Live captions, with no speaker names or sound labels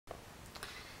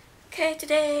Okay,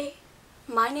 today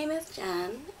my name is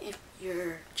Jen. If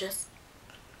you're just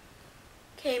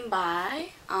came by,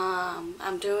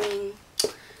 I'm doing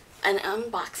an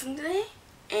unboxing today,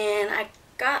 and I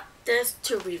got this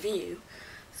to review.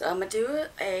 So I'm gonna do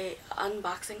a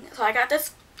unboxing. So I got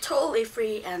this totally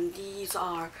free, and these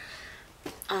are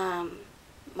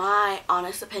my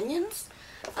honest opinions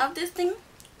of this thing.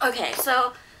 Okay,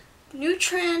 so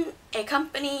Trent, a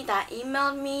company that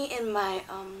emailed me in my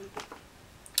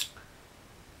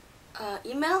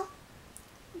email,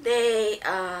 they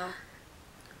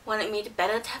wanted me to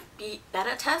beta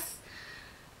test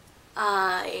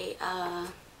an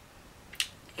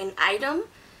item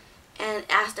and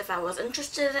asked if I was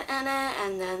interested in it,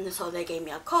 and then so they gave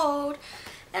me a code,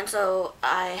 and so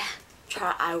I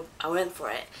went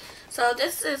for it. So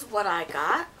this is what I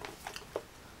got.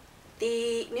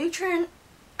 The Trent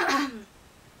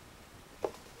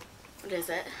what is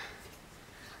it?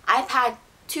 iPad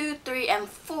 2, 3, and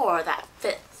 4 that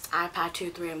fits iPad 2,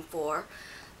 3, and 4.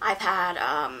 iPad,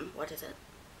 what is it?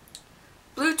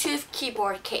 Bluetooth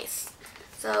keyboard case.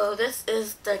 So this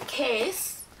is the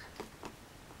case,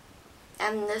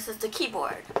 and this is the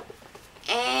keyboard.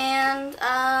 And,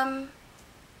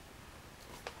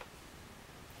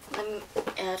 let me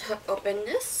open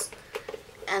this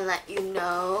and let you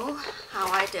know how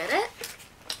I did it.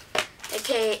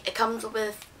 Okay, it comes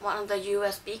with one of the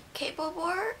USB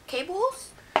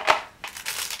cables,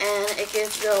 and it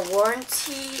gives you a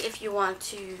warranty if you want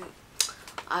to,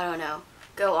 I don't know,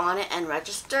 go on it and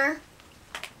register.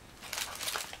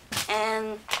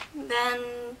 And then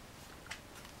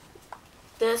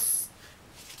this,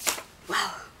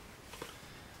 wow,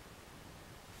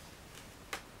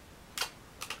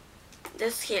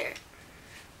 this here.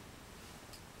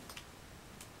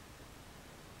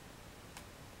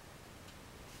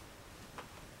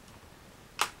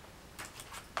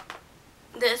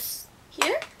 This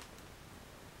here,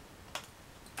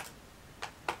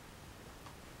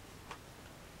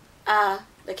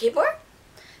 the keyboard,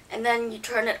 and then you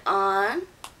turn it on,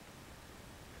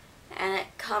 and it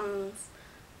comes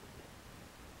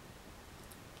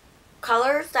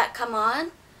colors that come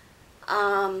on,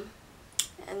 and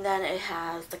then it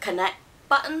has the connect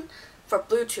button for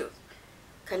Bluetooth,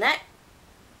 connect,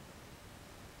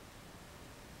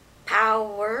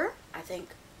 power, I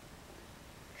think,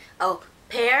 oh,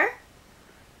 pair,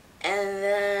 and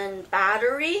then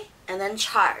battery, and then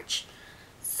charge.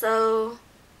 So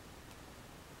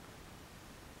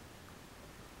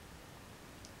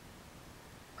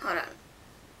hold on,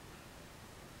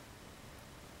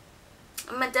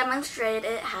 I'm gonna demonstrate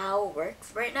it how it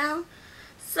works right now.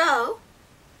 So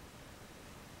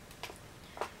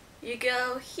you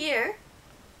go here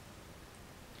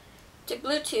to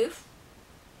Bluetooth,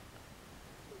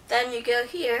 then you go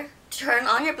here, turn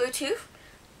on your Bluetooth,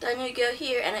 then you go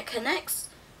here and it connects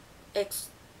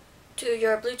to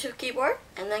your Bluetooth keyboard,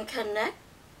 and then connect,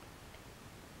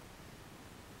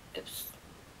 oops,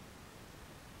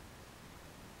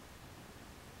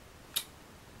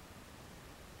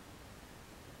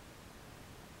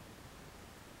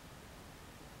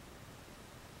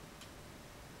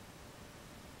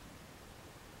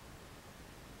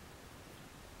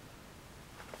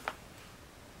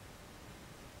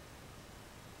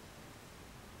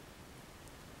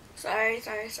 sorry.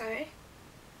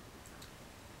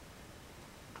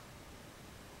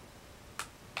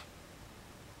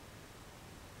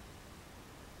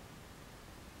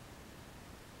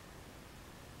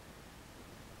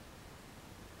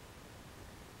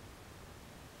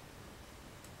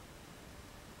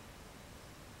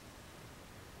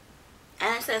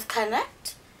 And it says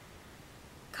connect,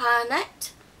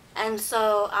 and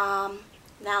so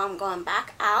now I'm going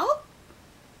back out,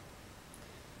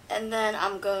 and then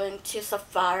I'm going to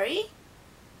Safari,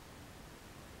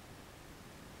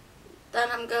 then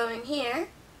I'm going here,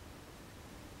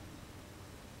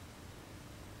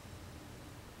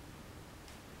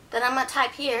 then I'm going to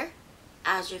type here,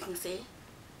 as you can see,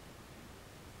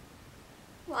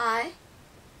 Y,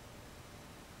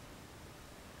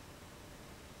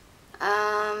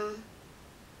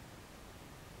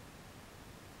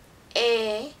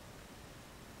 A,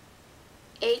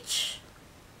 H,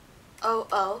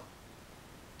 O,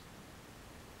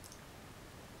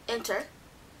 enter.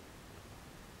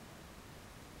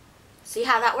 See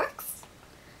how that works?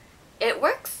 It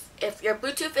works if your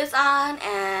Bluetooth is on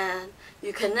and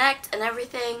you connect and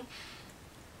everything.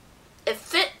 It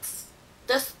fits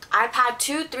this iPad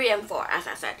 2, 3, and 4, as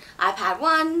I said. iPad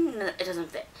 1, it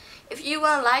doesn't fit. If you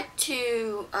would like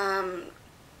to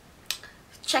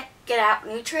check it out,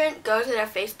 Trent, go to their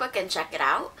Facebook and check it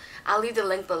out. I'll leave the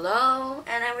link below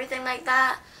and everything like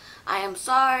that. I am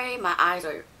sorry, my eyes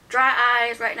are dry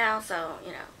eyes right now, so,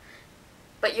 you know.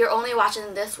 But you're only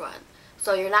watching this one,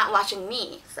 so you're not watching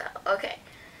me, so, okay.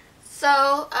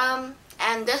 So,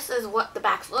 and this is what the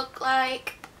backs look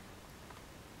like.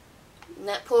 And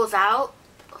it pulls out,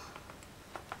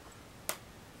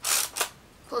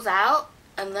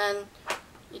 and then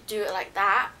you do it like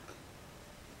that.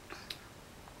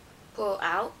 Pull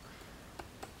out,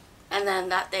 and then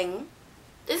that thing.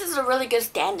 This is a really good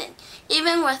stand-in.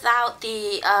 Even without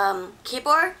the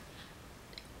keyboard,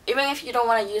 even if you don't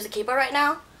want to use the keyboard right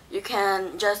now, you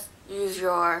can just use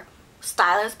your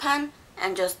stylus pen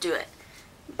and just do it.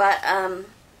 But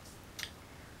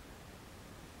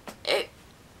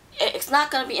it's not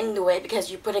going to be in the way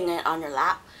because you're putting it on your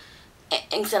lap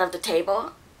instead of the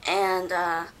table, and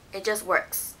it just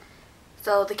works.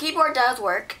 So the keyboard does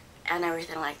work and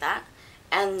everything like that,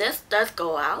 and this does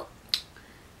go out,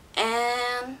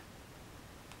 and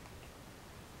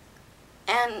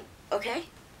okay.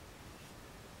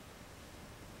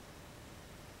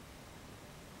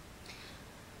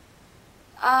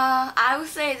 I would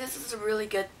say this is a really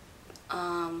good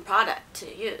product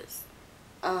to use.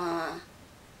 I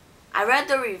read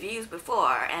the reviews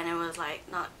before and it was like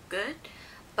not good,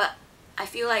 but I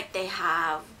feel like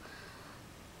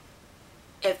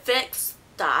it fixed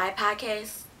the iPad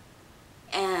case,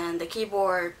 and the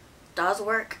keyboard does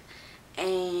work,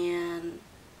 and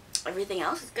everything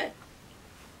else is good.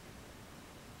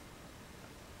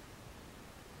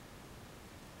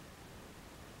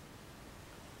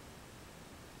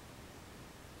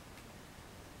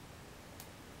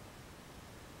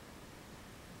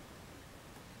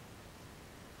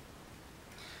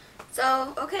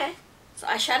 So, okay, so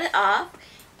I shut it off,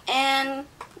 and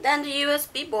then the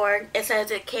USB board, it says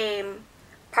it came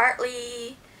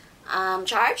partly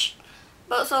charged,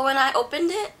 but so when I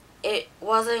opened it, it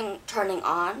wasn't turning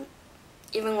on,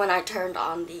 even when I turned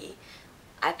on the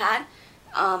iPad.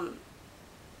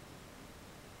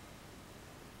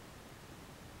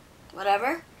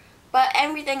 Whatever, but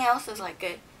everything else is like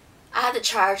good. I had to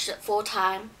charge it full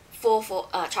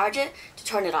charge it to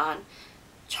turn it on.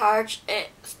 Charge it,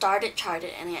 start it, charge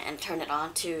it, and turn it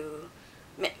on to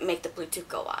make the Bluetooth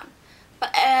go on.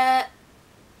 But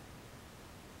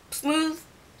smooth.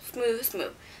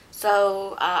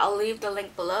 So I'll leave the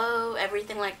link below,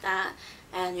 everything like that,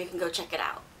 and you can go check it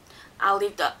out. I'll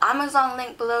leave the Amazon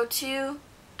link below too,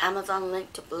 Amazon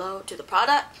link below to the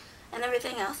product, and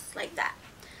everything else like that.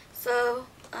 So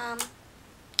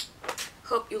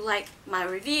hope you like my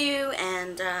review,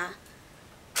 and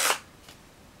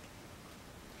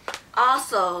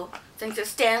also, since it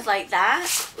stands like that,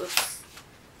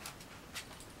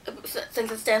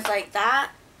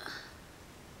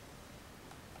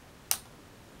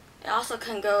 it also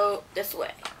can go this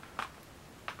way.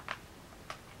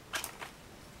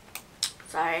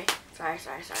 Sorry.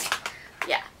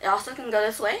 Yeah, it also can go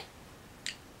this way.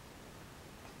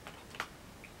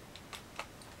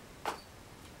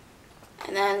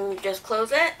 And then you just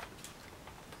close it,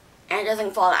 and it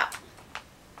doesn't fall out.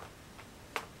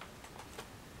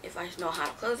 If I know how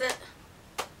to close it.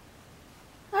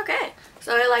 Okay,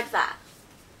 so I like that.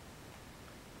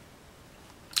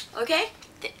 Okay,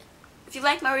 if you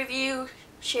like my review,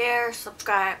 share,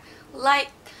 subscribe, like,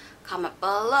 comment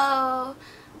below,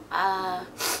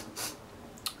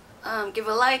 give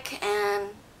a like, and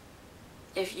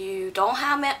if you don't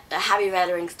have it, a happy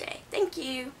Veterans Day. Thank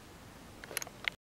you.